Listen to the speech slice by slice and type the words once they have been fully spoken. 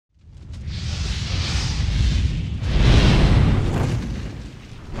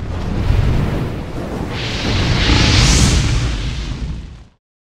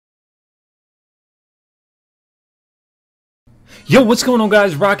Yo, what's going on,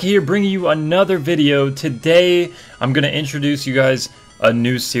 guys? Rocky here, bringing you another video. Today I'm going to introduce you guys a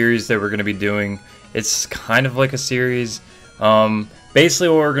new series that we're going to be doing. It's kind of like a series. Basically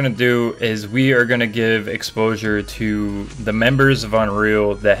what we're going to do is we are going to give exposure to the members of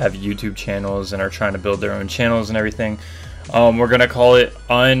Unreal that have YouTube channels and are trying to build their own channels and everything. We're going to call it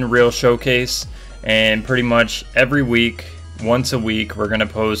Unreal Showcase, and pretty much every week, once a week, we're gonna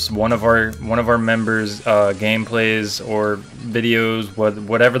post one of our members' gameplays or videos,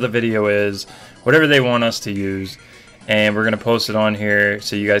 whatever the video is, whatever they want us to use, and we're gonna post it on here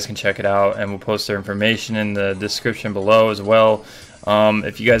so you guys can check it out. And we'll post their information in the description below as well.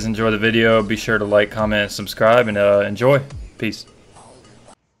 If you guys enjoy the video, be sure to like, comment, and subscribe, and enjoy. Peace.